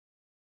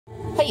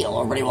Hey,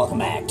 hello everybody, welcome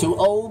back to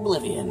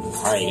Oblivion.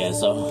 Alright guys,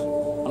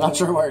 so, I'm not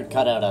sure where it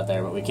cut out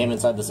there, but we came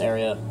inside this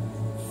area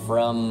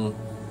from...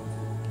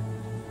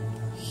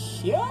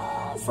 here?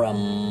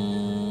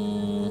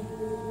 From,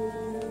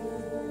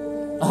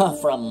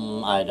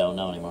 I don't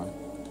know anymore.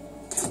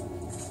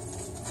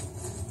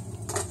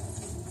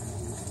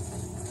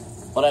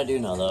 What I do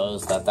know, though,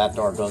 is that that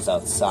door goes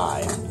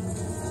outside. And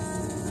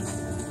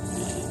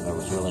there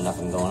was really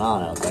nothing going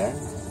on out there.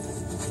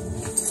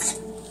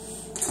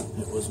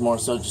 It was more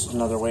so just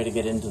another way to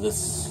get into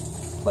this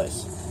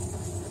place.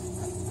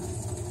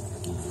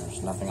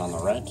 There's nothing on the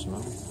right,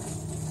 no?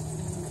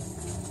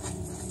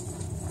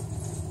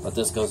 But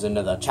this goes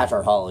into the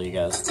Chatter Hall, you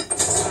guys.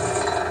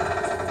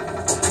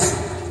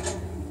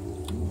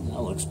 That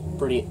looks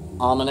pretty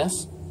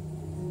ominous.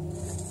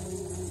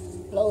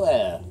 Hello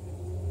there.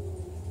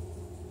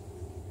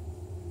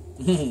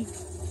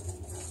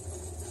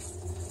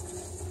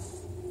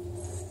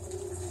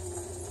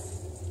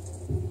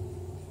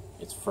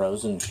 It's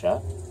frozen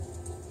shut.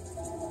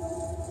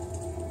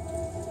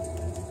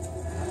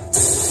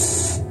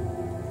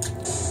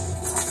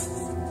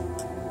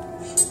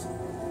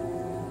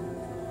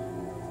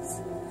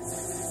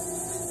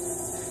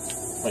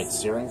 Wait,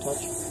 Searing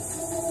Touch?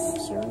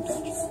 Searing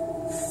Touch?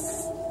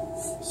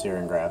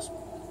 Searing Grasp.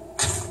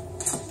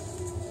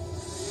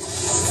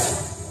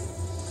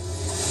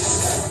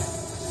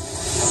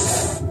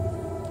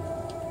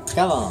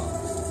 Come on.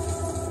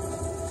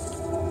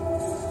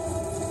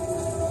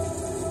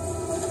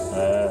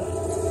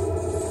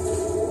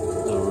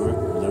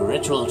 The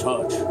ritual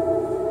torch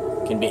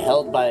can be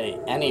held by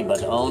any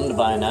but owned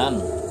by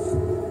none.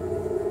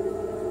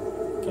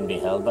 Can be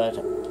held by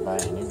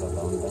any but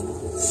owned by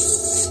none.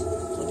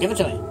 So give it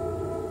to me.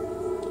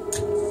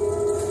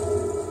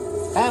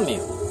 Damn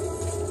you.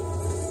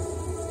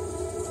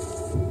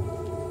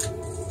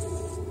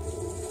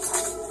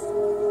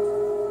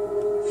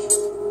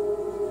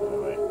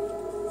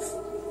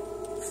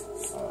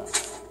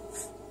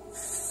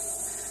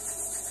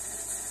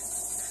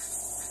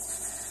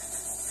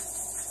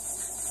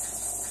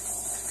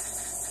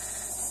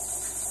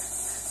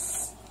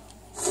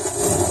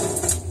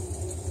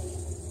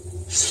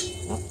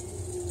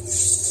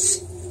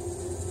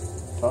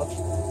 Torch?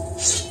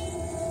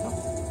 No.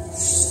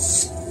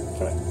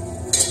 Okay.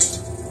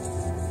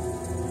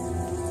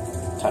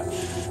 Touch.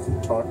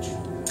 Torch.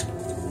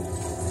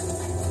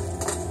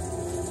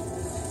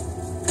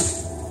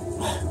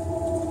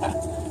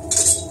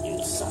 You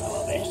son of a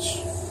bitch.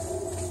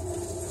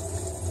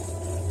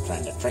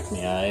 Trying to trick me,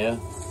 are you?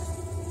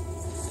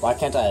 Why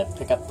can't I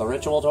pick up the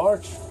ritual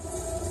torch?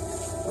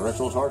 The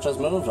ritual torch has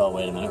moved. Oh,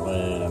 wait a minute, wait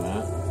a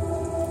minute.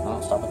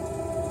 No, stop it.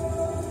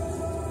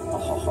 Oh,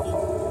 ho, ho,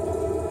 ho.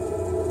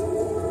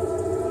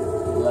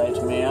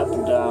 Light me up,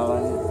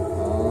 darling.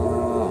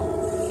 Oh,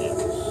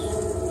 yes.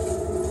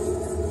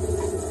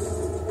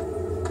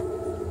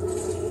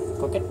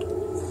 Cook it.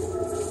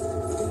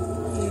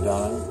 You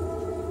darling.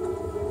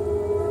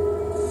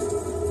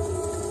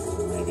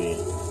 Maybe.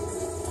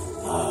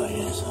 Oh,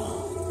 yes. Oh.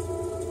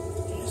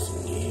 Yes,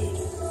 indeed.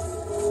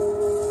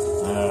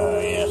 Oh,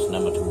 yes,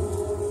 number 2.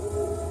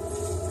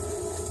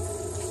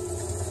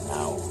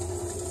 Now,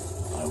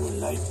 I will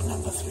light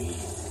number 3.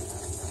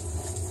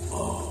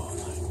 Oh.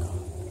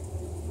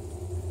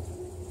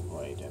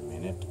 Wait a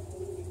minute.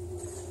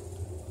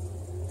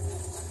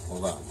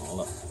 Hold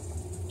on.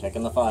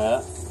 Checking the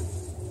fire.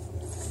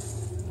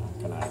 Now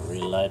can I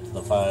relight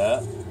the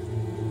fire?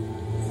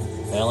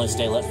 They only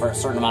stay lit for a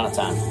certain amount of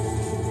time.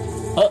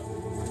 Oh!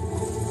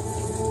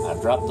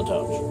 I've dropped the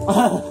torch.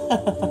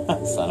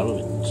 Son of a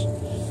bitch.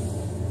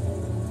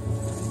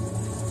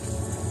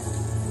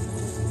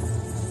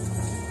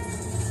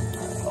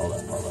 Alright, hold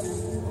up.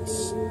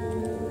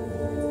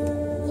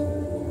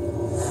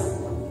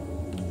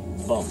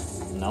 Boom.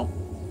 Nope.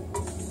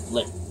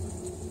 Lit.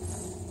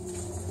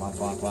 Come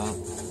on.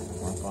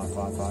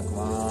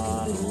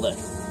 Lit.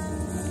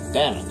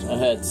 Damn it.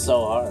 It's so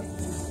hard.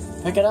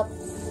 Pick it up.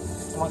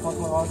 Come on.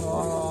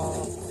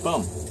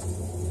 Boom.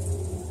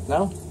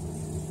 No?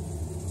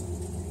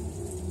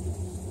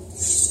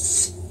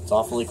 It's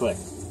awfully quick.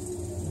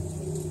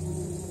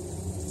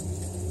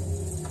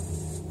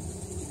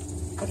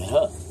 Okay,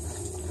 huh.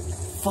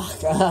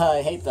 Fuck.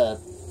 I hate the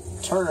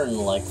turn,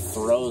 like,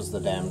 throws the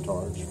damn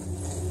torch.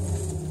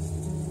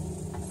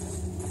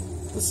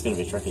 This is gonna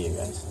be tricky, you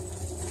guys.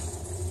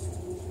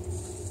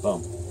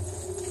 Boom.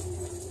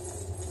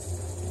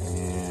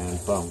 And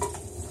boom.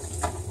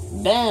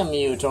 Damn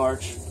you,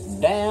 torch.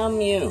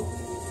 Damn you.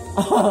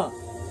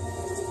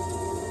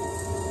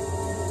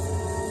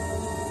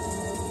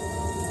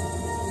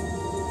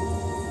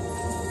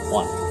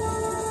 One.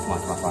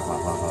 Come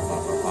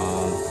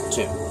on.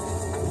 2.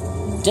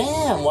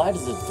 Damn, why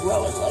does it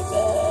throw it like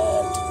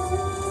that?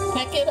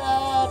 Pick it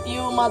up,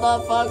 you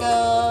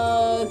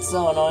motherfucker. It's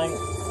so annoying.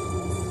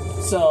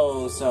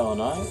 So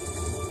annoying.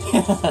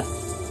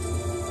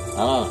 I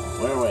don't know.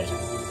 We're waiting.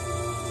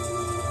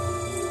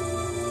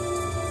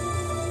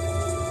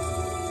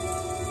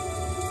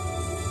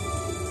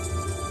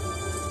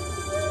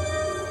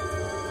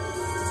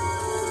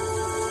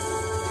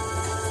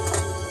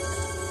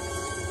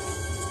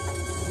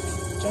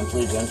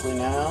 Gently, gently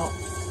now.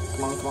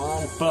 Come on, come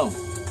on. Boom.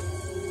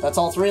 That's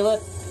all 3 lit?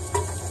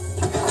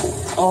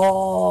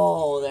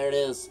 Oh, there it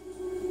is.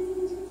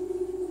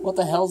 What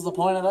the hell's the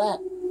point of that?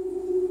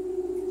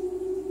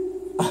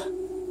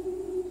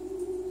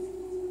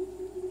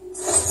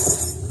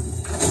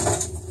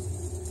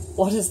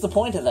 What is the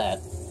point of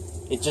that?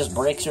 It just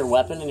breaks your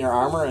weapon and your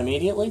armor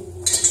immediately?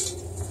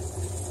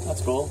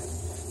 That's cool.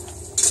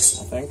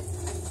 I think.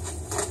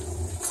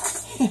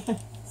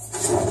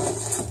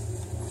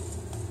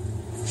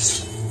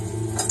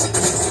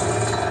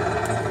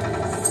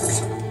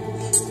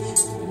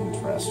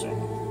 Interesting.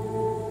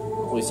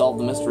 We solved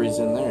the mysteries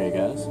in there, you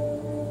guys.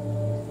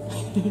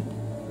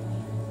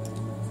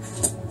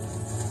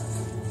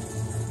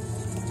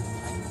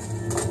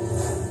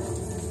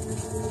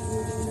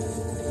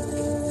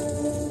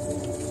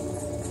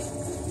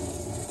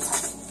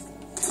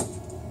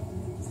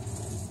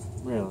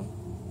 Really?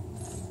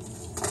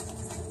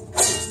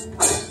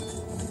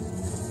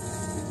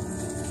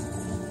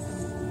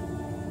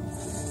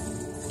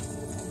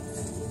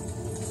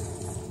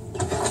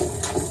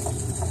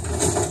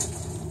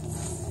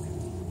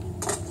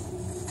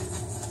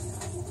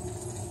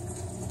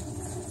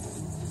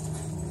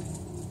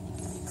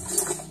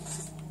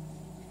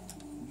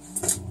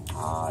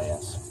 Ah,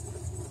 yes.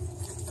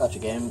 Gotcha,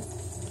 game.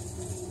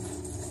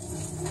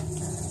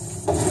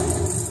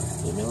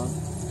 Leave me alone.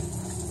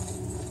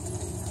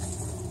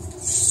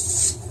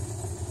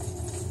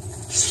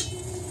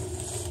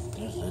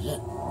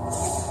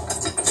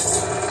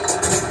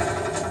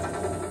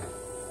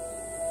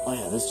 Oh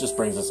yeah, this just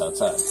brings us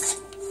outside.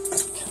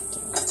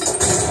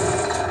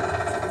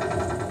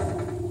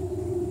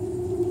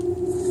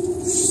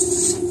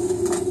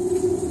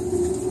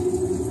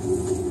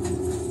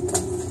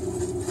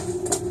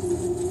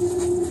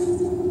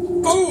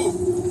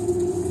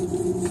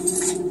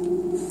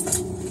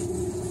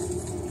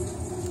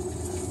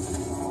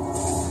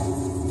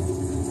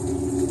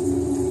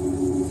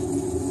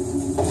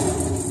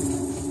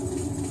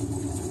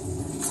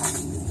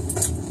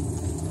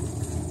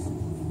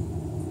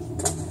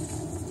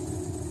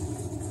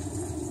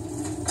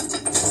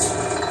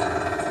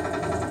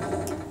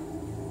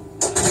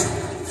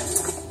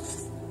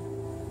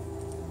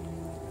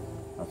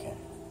 Okay.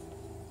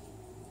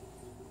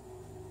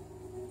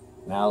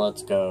 Now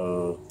let's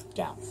go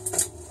down.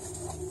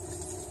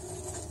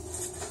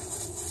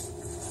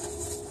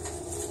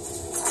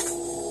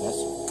 Yes.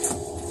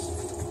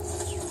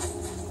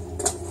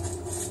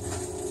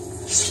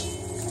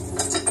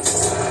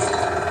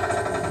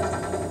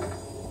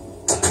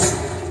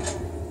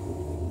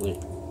 Leave.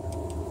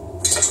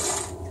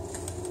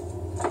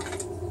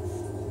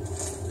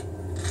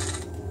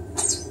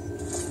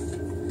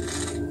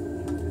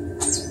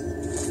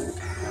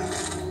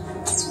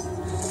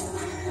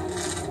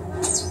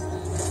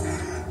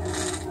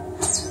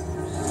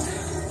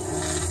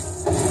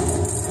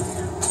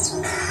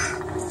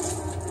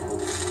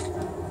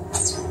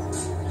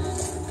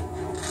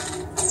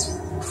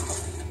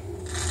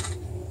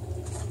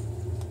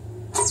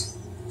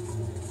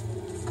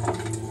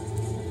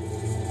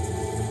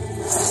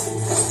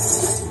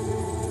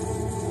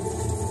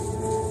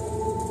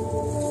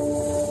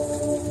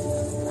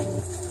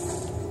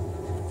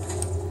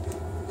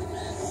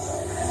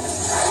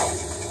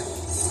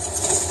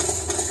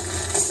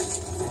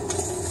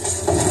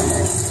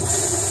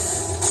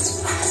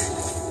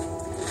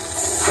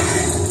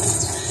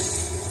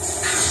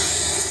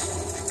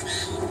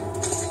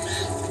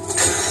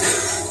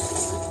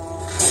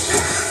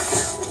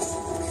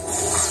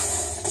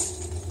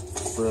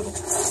 Brutal.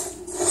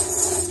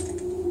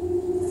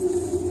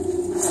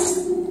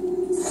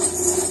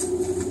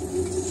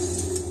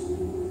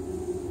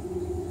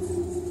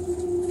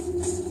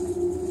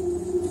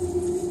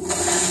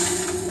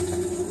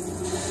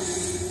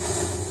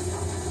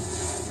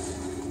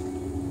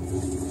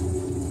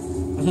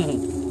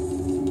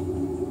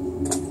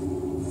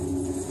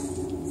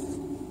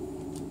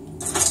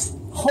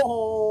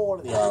 Oh, what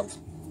are the odds?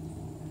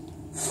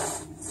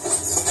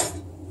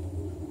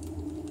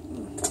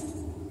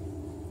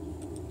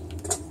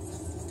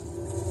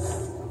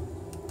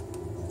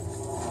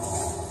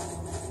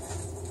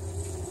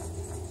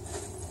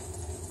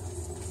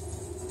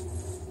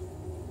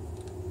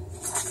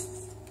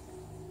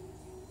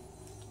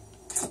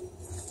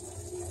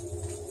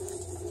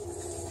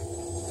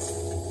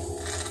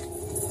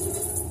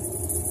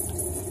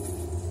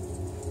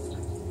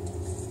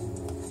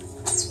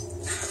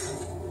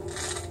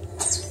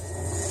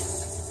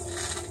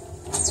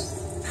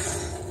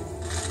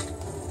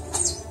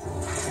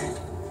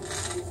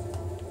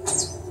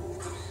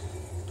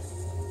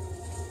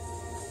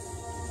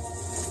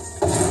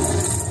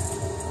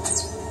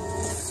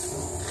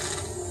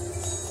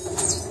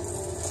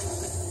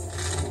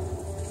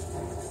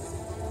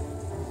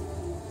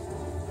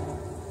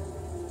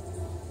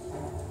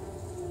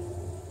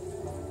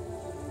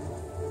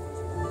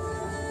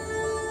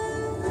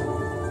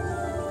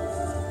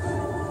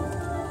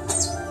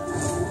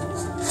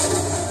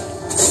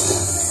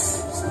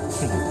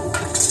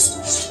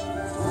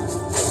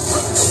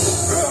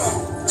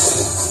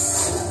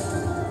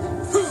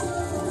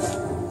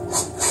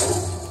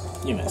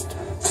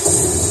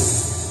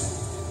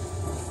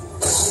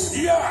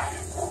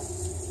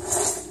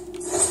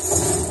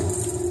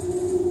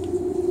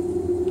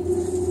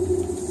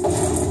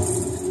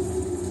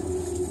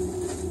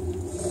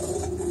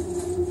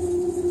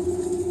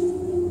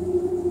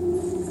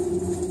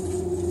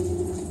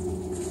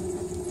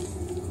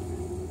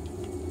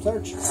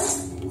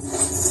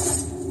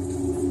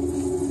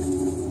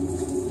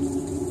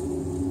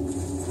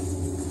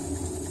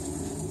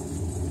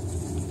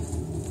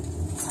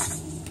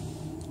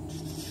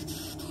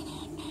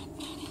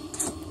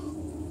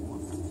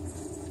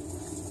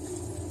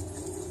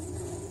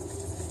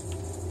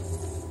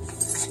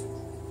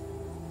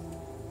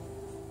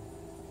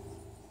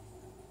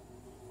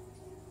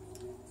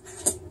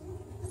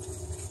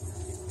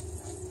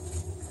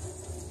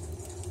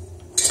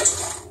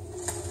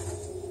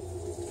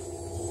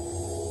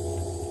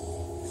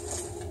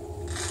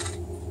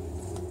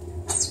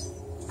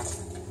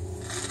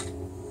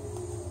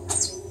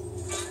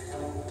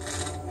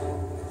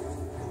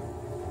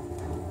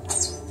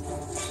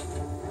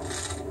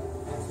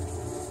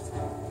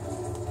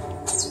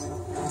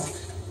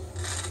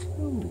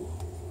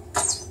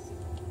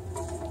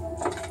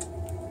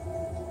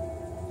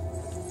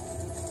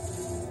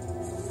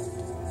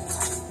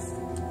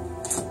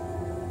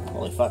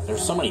 fuck,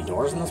 there's so many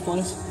doors in this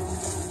place.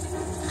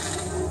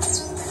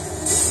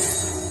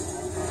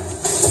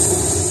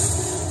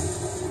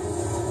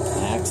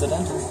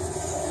 Accident.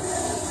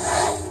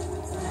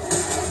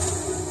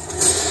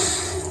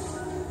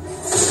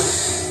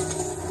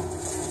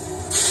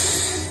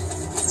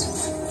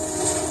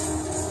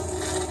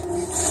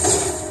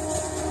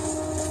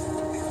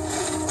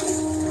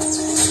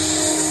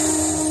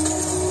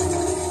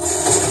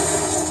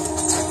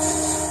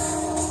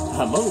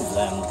 Move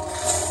then.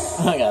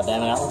 Oh, god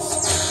damn it, Alice.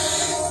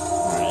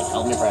 Alright,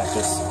 help me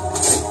practice.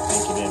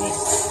 Thank you, baby.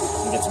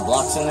 Can we get some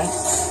blocks in there?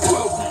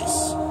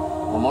 Nice.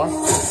 One more?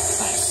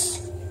 Nice.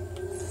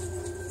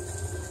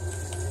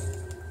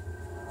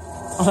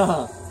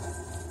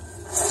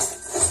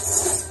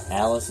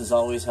 Alice is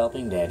always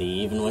helping Daddy,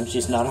 even when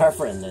she's not our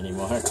friend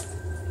anymore.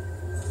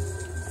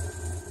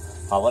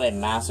 Oh, what a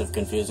massive,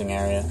 confusing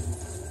area.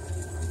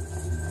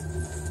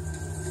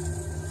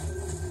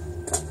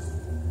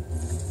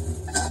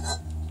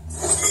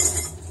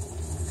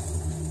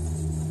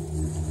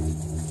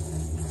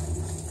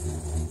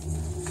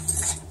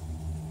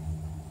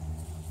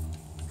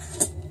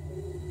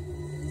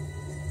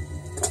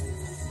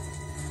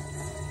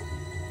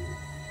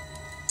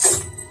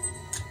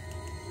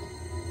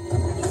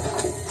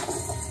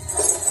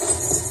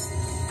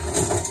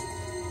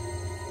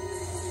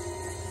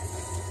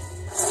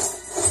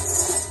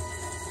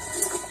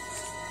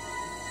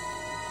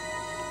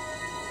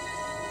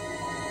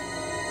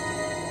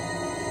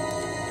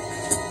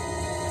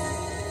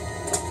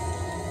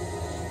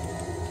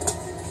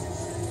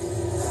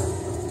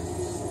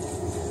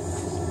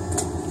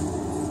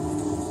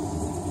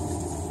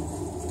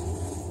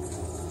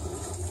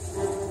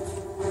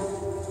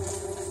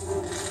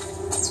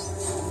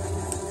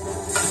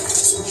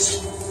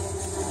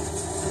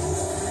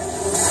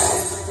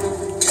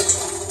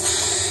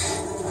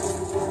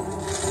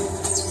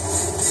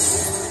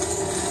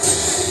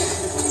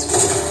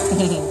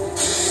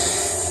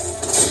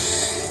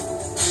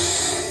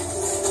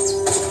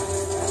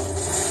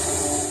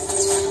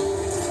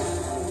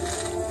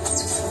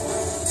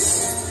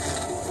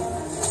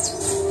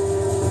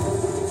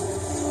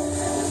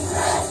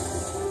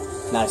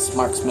 Nice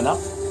marksman up.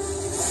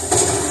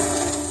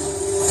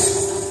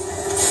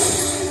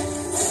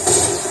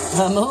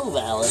 Move,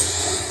 Alice.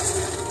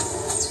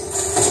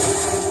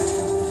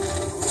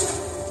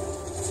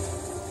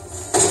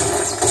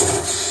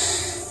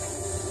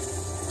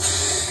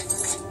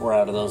 We're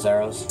out of those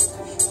arrows.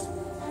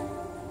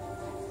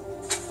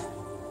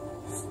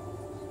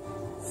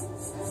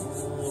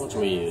 What do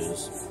we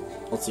use?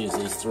 Let's use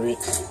these three.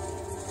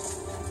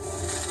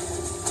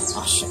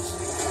 Oh shit.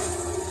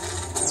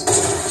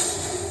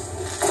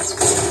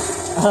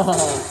 Okay.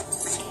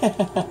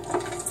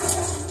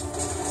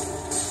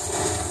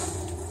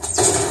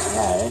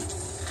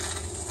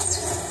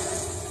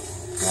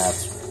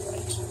 That's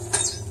right.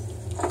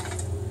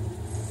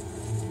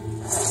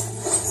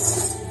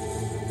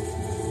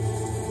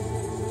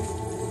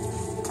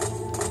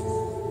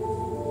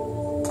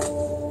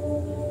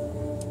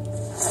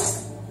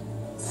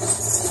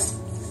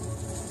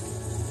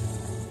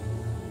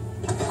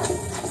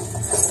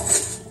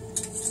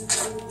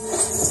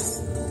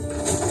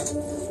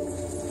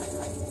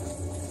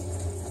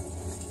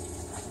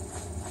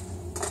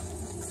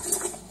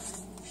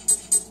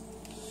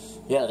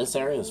 Yeah, this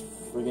area is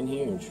friggin'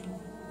 huge.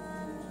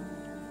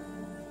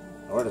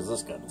 Where does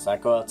this go? Does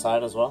that go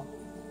outside as well?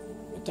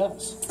 It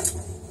does.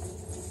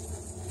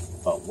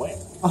 But where?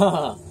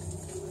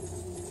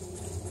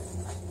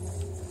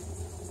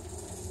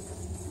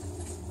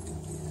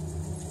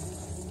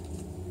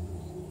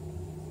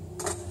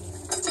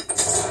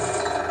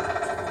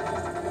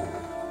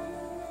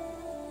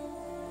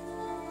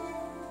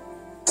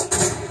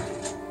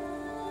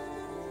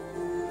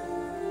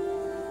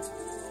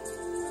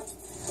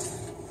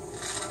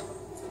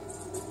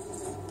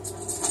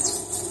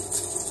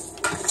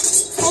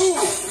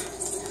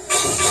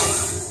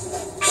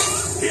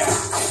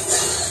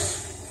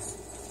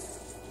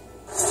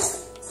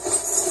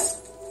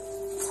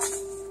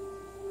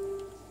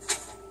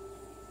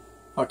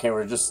 Okay,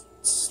 we're just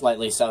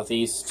slightly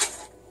southeast.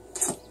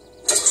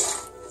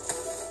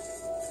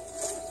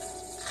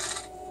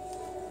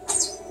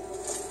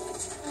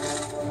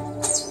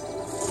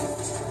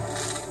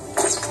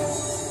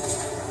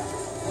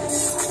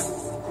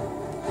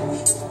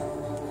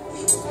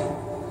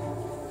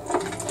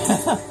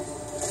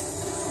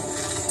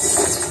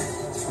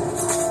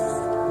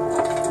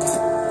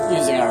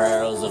 Using our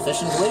arrows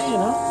efficiently, you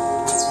know?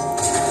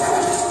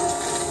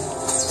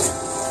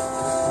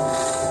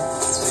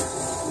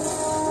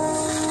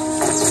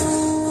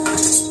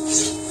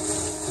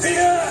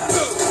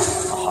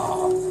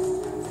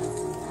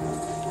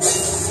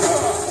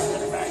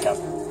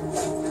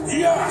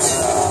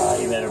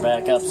 You better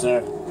back up, sir.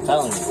 I'm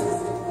telling you.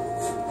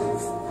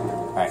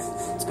 Alright,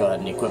 let's go ahead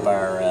and equip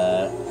our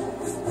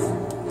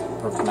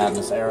Perfect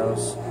Madness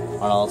arrows.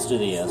 Oh no, let's do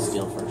the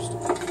steel first.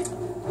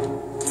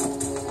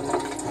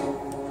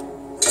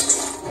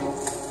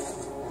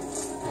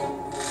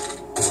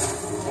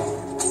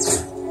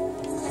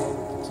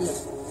 See ya.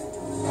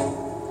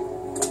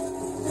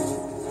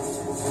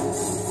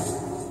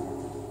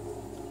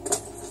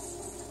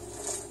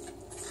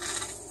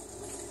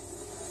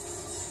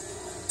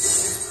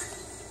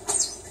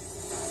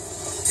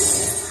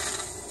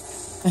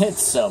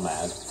 It's so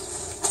mad.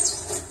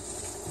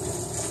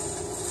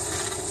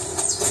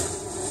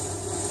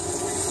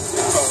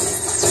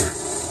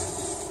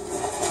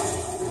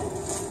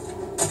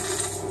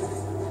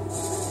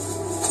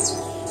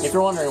 If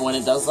you're wondering, when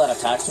it does that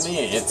attack to me,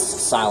 it's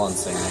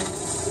silencing me.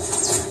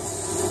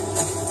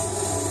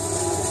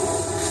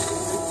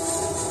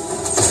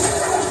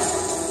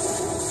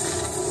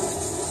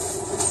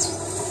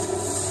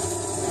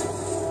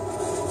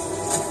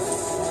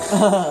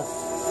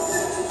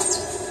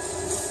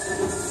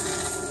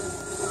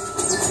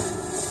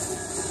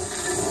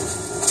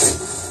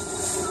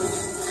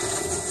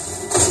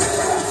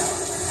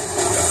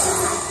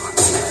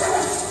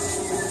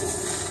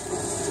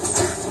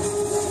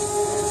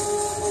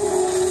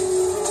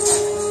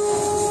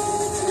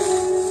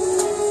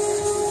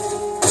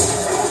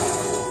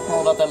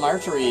 All about them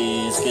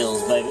archery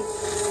skills, baby.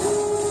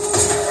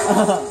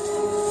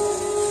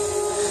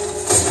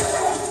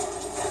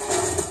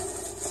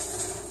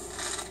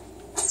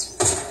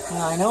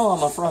 I know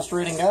I'm a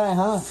frustrating guy,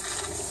 huh?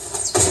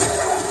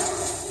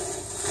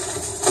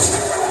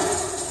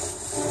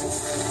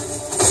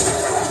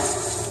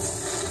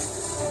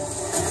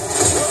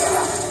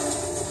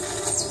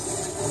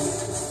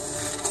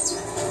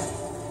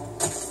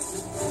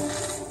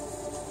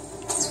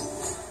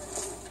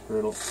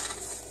 Brutal.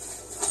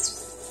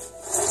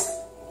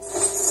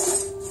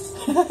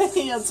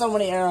 He had so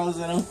many arrows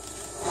in him.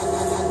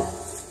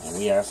 And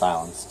we are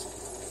silenced.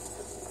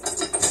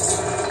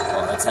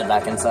 Well, let's head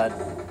back inside.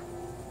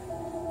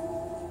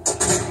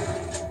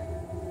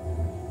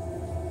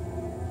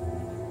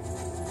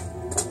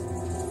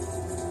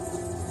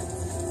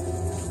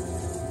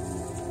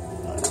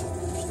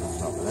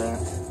 Over there.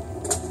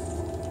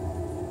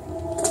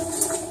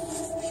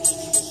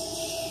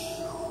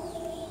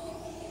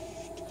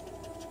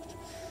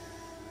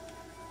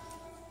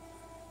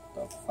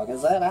 The fuck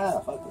is that? Ah,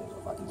 fuck, there's a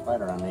fucking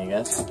spider on me, I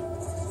guess.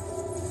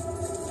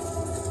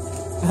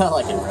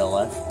 Like in real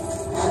life.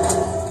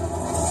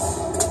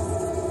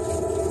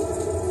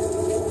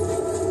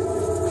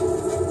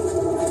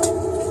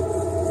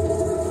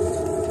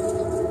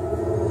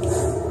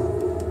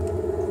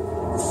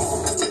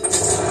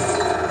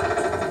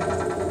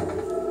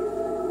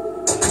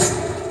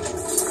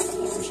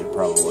 We should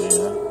probably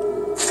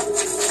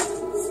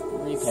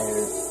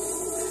repair.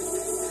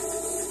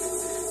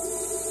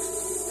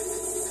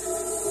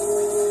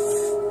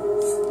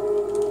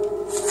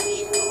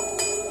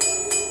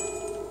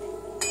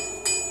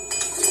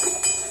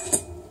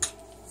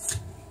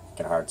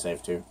 Get a hard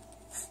save too.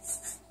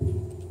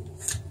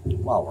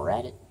 While we're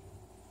at it.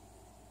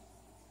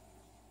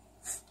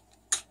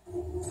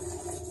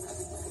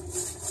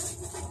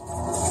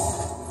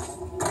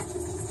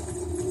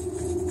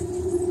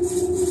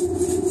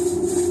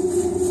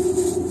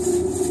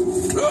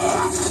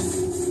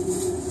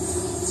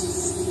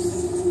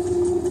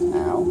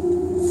 Ow.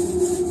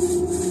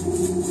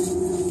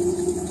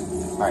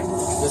 Alright,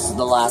 this is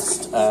the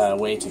last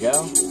way to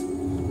go.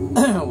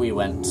 We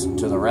went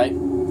to the right.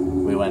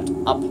 We went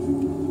up,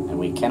 and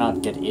we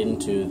cannot get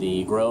into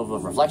the Grove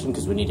of Reflection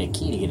because we need a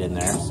key to get in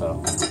there,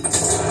 so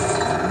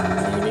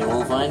maybe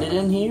we'll find it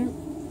in here.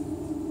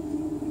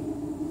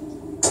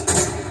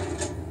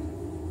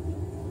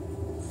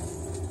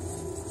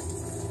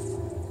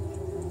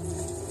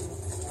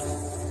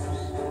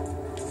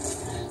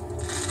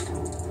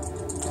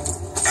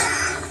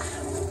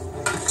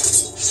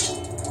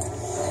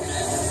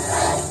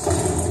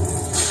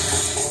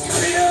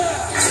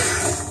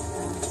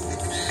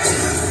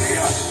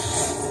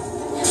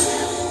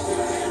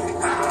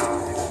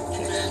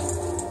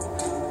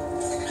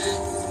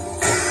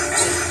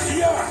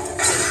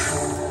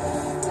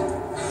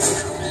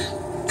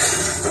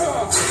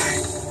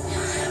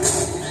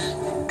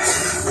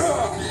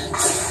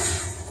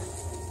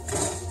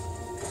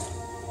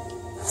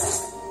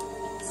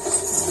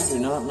 You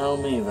do not know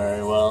me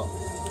very well.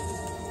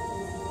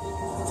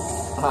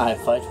 I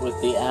fight with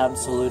the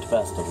absolute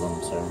best of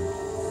them, sir.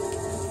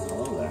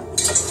 Hello there.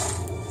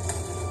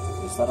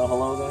 Is that a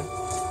hello there?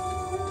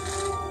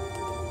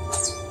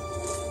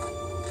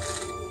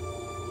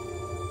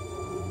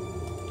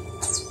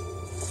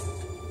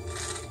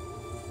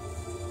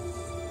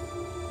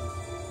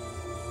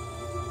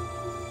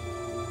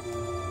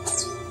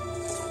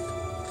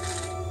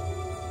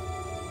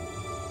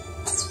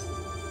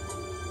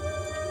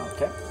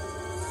 Okay.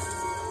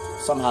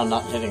 Somehow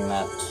not hitting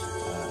that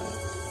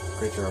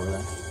creature over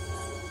there.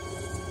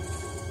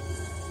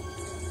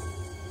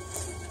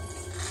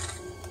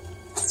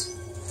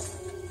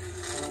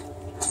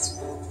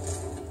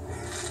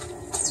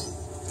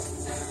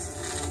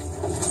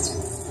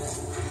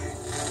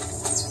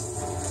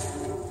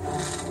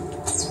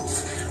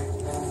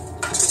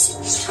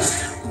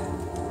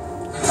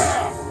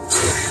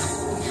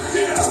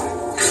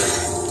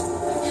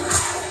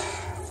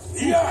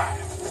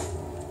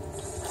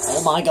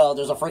 Oh my god,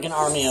 there's a freaking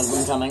army of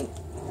them coming.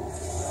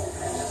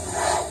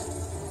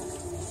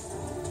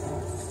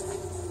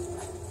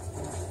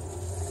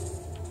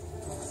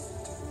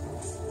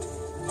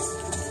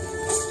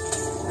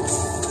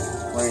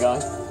 Where are you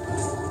going?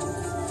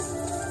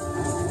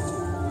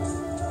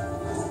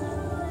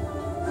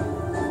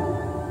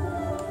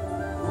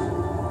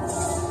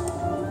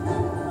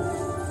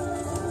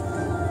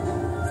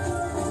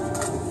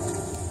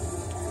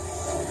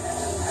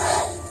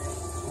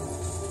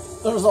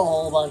 There's a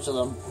whole bunch of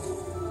them.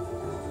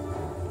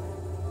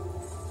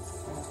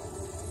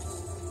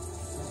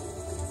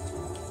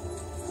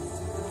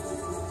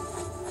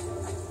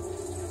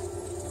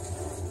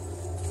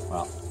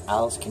 Well,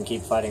 Alice can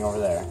keep fighting over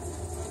there.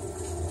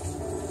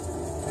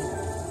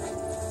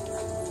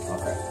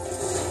 Okay.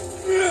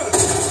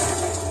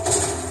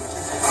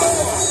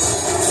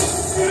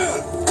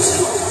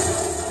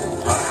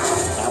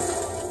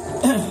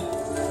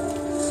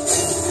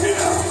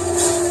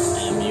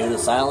 Damn you to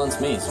silence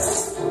me,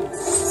 sir.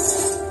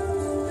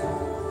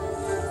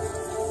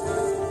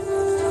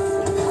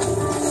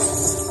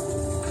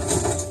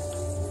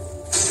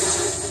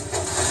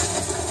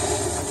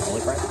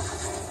 Holy crap.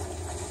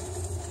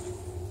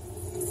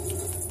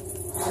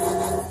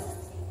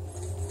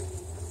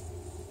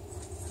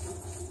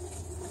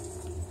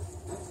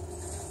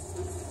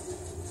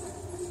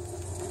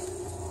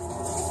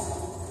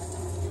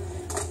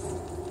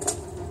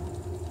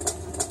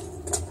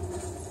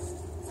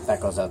 That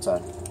goes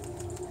outside.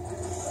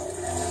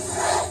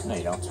 No,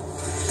 you don't.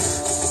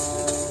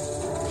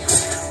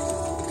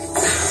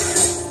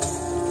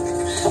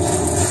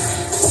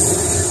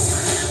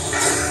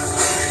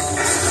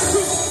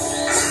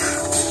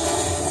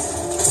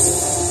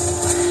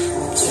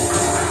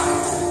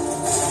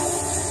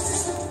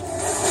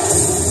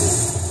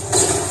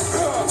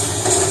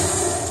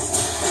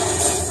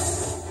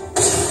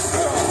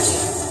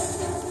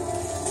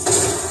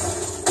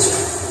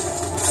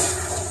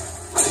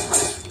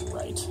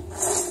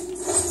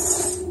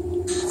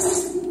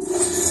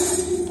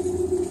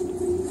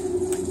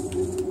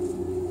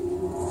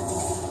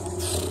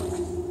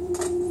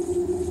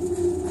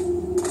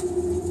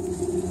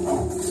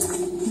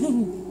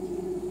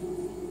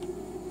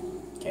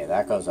 Okay,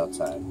 that goes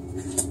outside.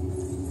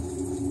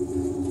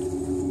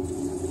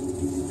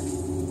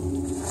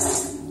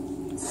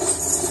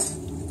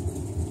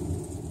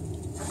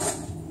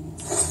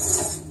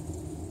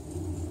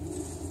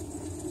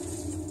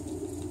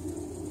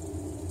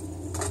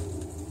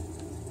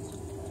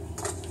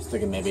 I was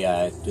thinking maybe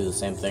I do the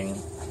same thing,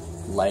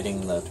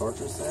 lighting the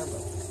torches there,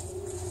 but...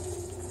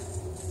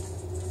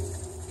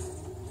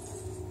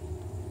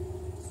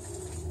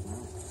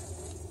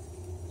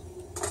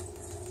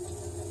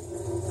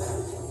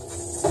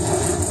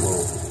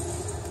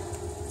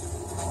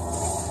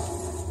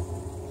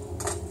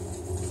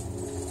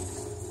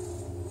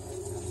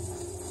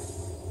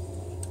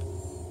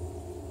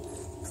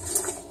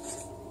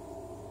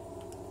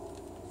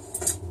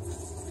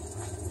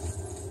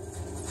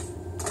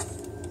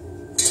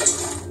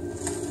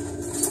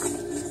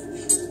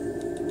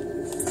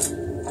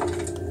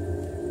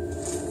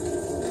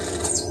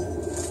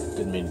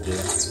 Didn't mean to do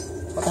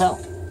that. What the hell?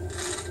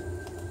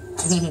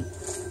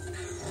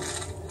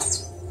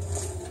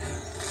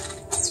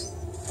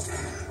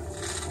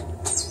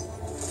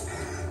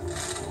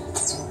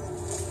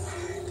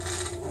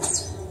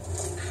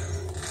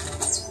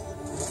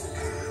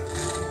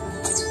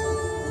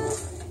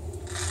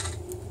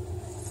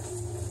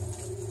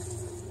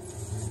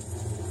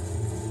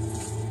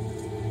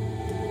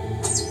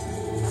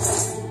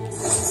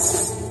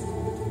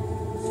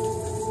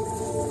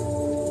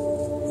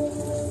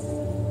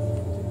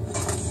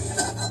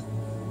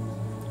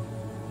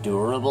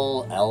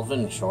 Durable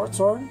elven short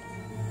sword?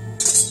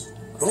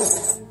 Cool.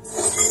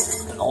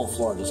 And the whole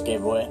floor just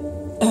gave away.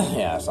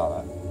 Yeah, I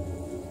saw that.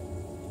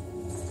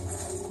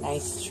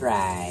 Nice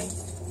try.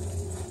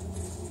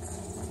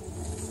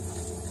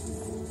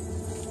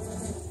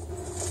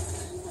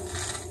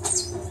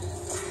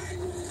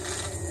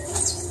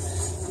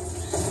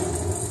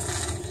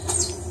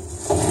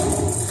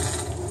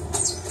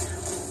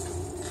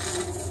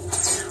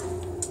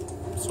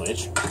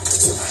 Switch.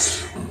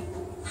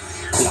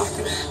 Not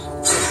good.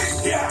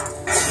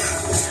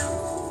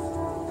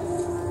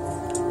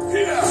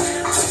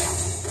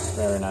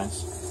 Very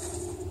nice.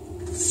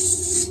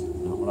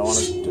 Not what I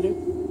wanted to do.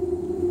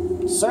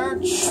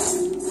 Search!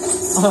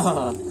 Come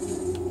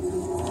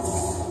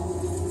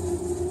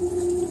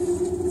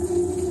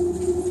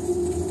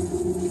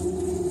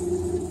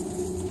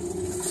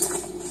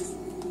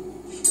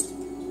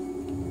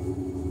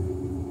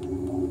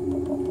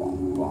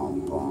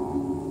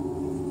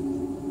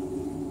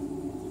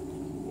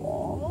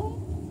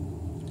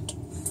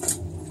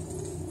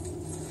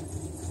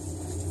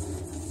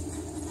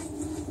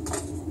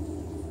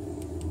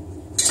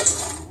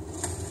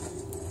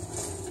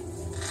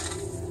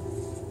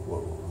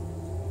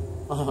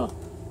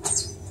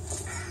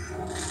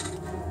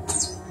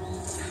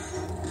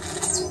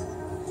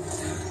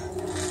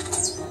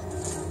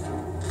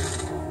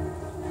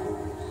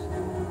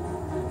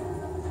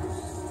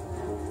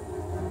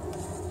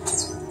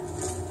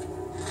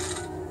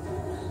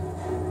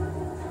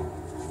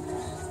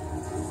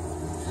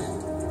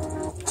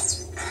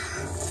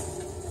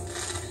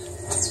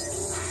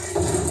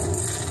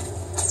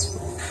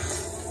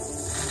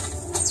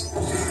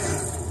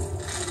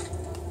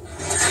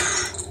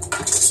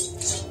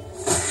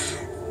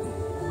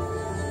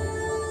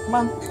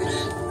on.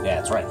 Yeah,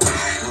 that's right.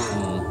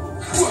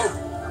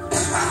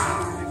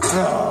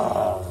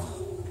 God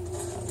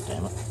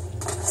damn it.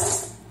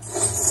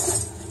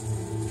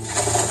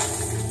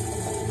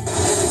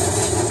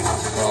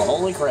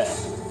 crap.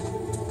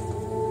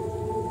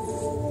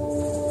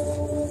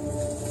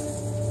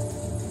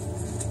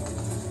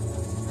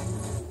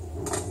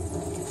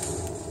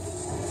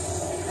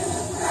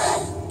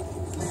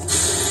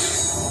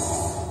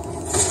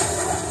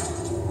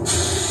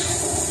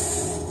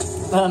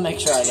 Make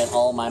sure I get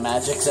all my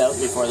magics out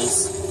before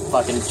this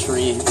fucking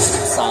tree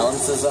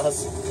silences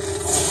us.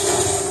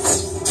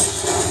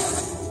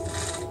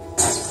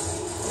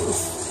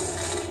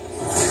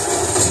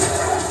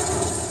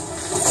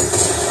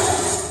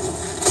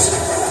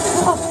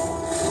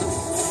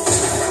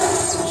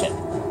 Shit.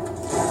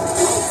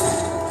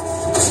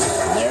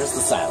 And there's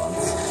the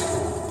silence.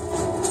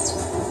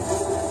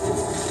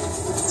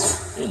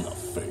 In the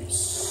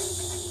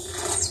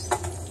face.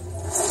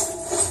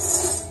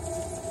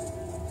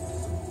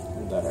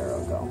 Where'd that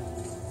arrow go?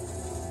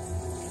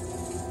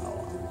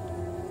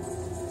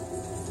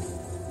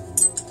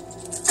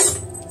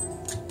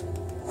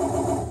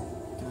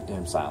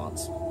 Goddamn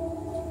silence.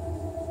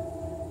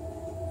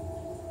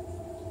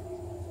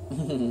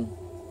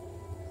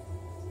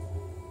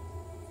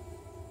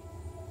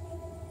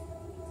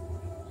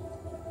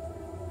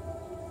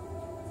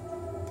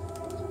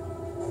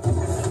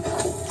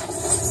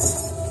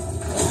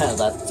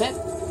 That's it.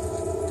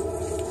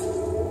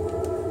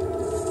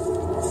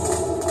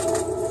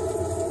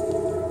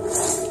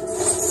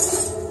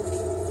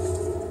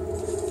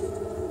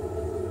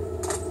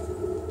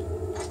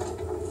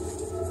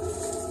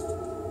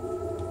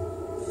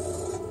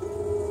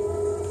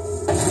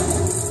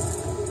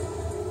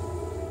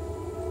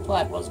 Well,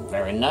 that wasn't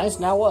very nice,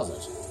 now was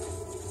it?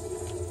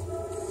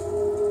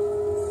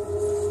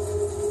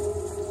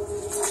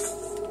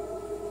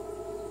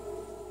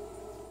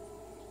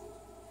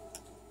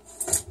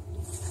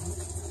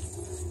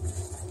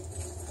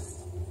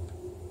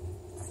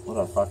 What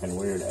a fucking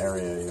weird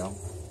area, you know?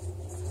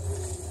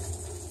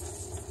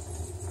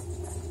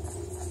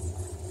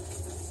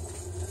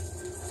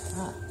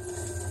 Ah.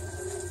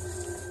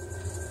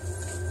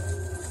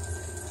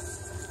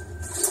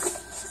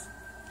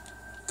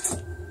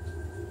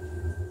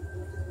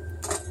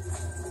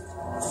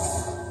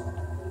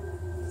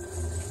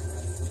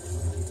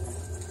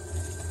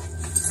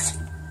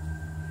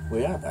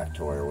 We are back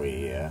to where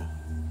we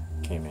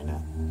came in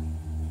at.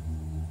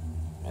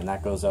 And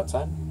that goes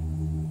outside?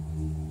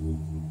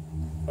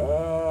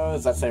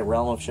 Does that say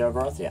Realm of Shell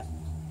Growth? Yeah.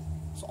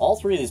 So all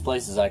three of these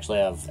places actually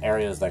have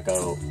areas that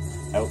go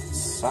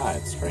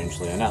outside,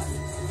 strangely enough.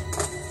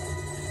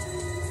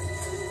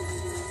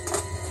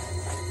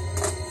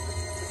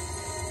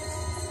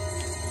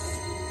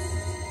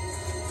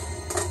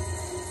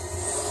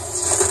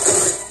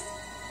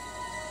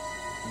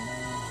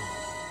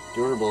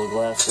 Durable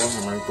glass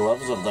warmer,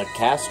 gloves of the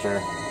caster.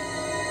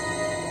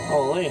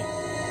 Holy.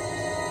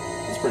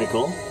 That's pretty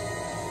cool.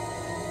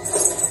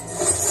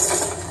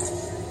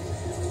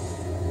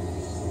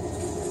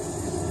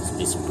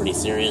 Some pretty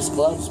serious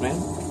gloves, man.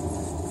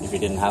 If you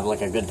didn't have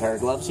like a good pair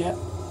of gloves yet.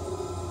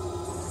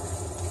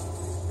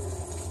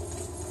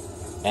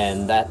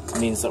 And that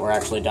means that we're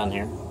actually done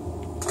here.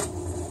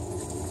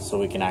 So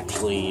we can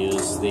actually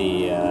use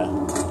the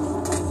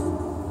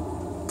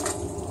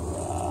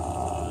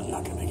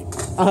not gonna make it.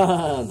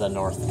 The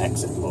north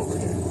exit over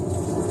here.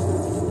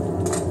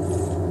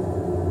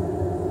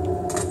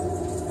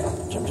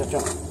 Jump, jump,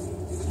 jump.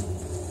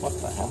 What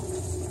the hell?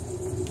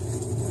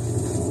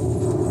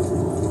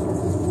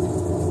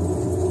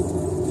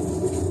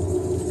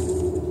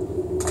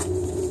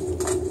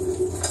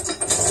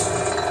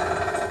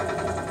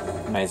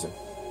 Amazing.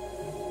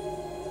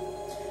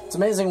 It's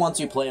amazing once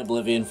you play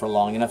Oblivion for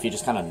long enough, you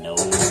just kind of know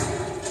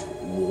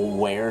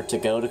where to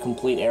go to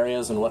complete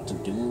areas and what to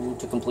do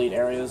to complete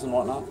areas and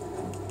whatnot.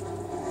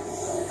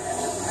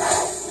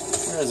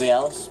 Where is he,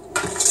 Alice?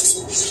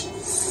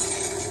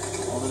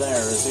 Over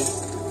there, is he?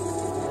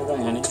 Where are you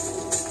going, honey?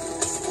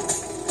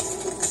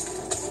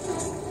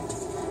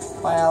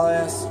 Bye,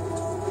 Alice.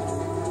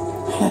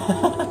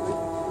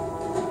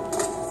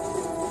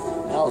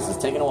 Alice is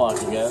taking a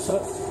walk, you guys.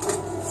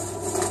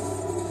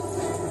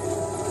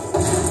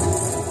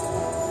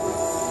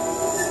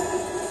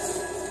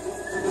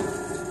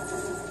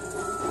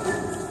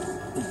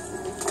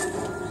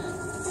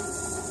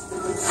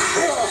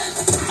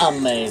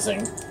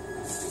 Amazing.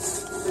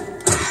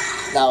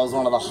 That was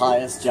one of the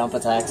highest jump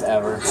attacks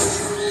ever.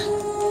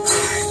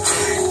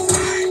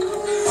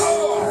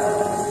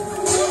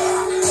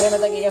 Anyway,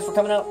 thank you guys for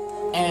coming out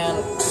and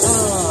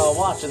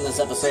watching this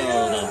episode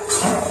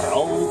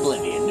of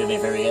Oblivion. Do me a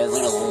favor, guys.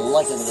 Leave a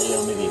like on the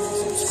video. Maybe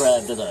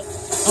subscribe to the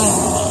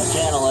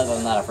channel. Other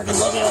than that, I freaking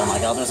love you. Oh my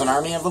god, there's an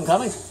army of them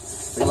coming.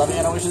 Freaking love you,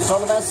 and I wish you all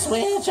the best.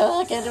 Switch.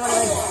 I can't do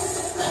anything.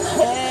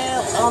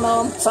 Help. Oh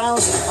no,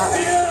 silence.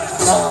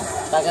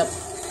 Back up.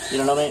 You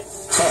don't know me.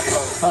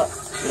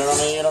 You don't know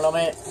me, you don't know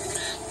me.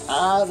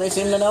 They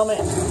seem to know me.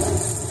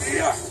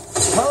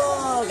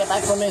 Oh, get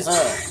back from me, sir.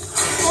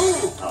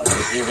 Oh,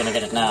 you're gonna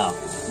get it now.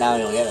 Now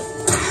you'll get it.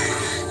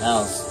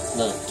 Now's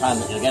the time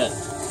that you'll get it.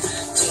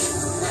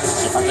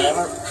 If I could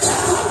ever.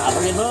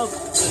 Freaking move.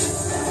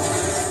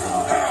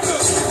 Oh,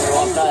 we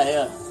won't die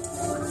here.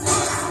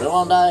 We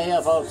won't die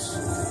here, folks.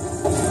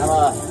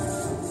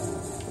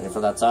 Wait for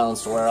that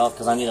silence to wear off,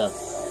 because I need a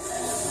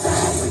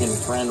freaking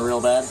friend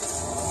real bad.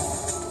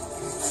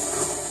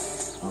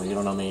 Oh, you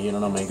don't know me, you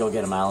don't know me. Go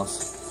get him,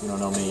 Alice. You don't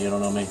know me, you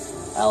don't know me.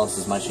 Alice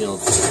is my shield.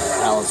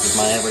 Alice is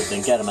my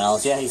everything. Get him,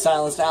 Alice. Yeah, he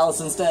silenced Alice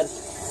instead.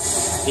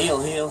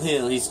 Heal, heal,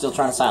 heal. He's still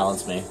trying to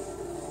silence me.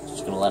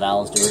 Just gonna let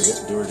Alice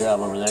do her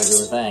job over there. Do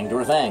her thing. Do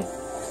her thing.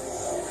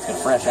 Let's get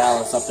fresh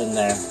Alice up in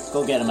there.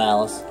 Go get him,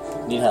 Alice.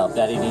 Need help.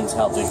 Daddy needs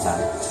help big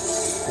time.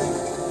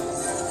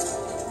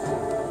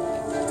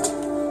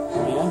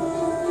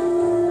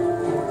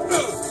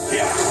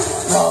 Yeah?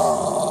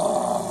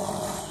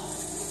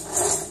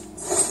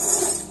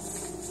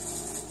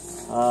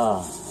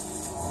 Oh.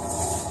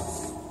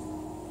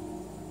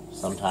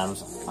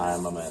 Sometimes I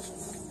am amazing.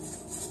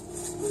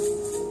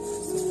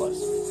 What's this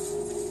place?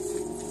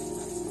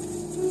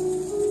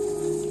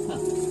 Huh.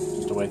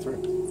 Just a way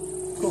through.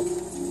 Cool.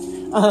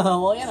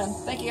 Well, yeah, man.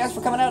 Thank you guys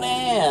for coming out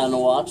and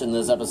watching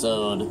this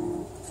episode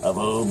of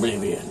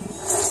Oblivion.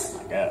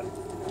 My God.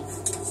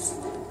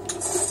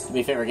 Do me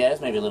a favor, guys.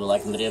 Maybe leave a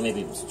like on the video.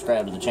 Maybe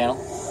subscribe to the channel.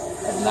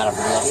 Other than that, I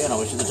freaking love you, and I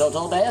wish you the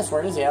total best.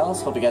 Where is he,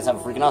 Alice? Hope you guys have a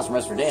freaking awesome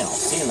rest of your day, and I'll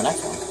see you in the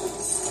next one.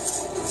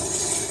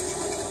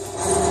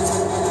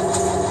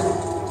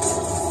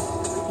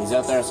 He's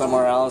out there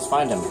somewhere, Alice.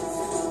 Find him.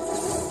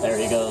 There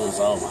he goes.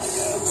 Oh, my God.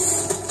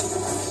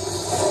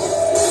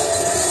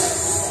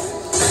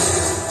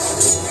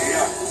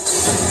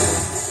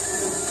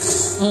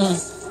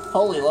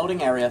 Holy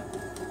loading area.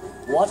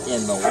 What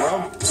in the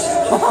world?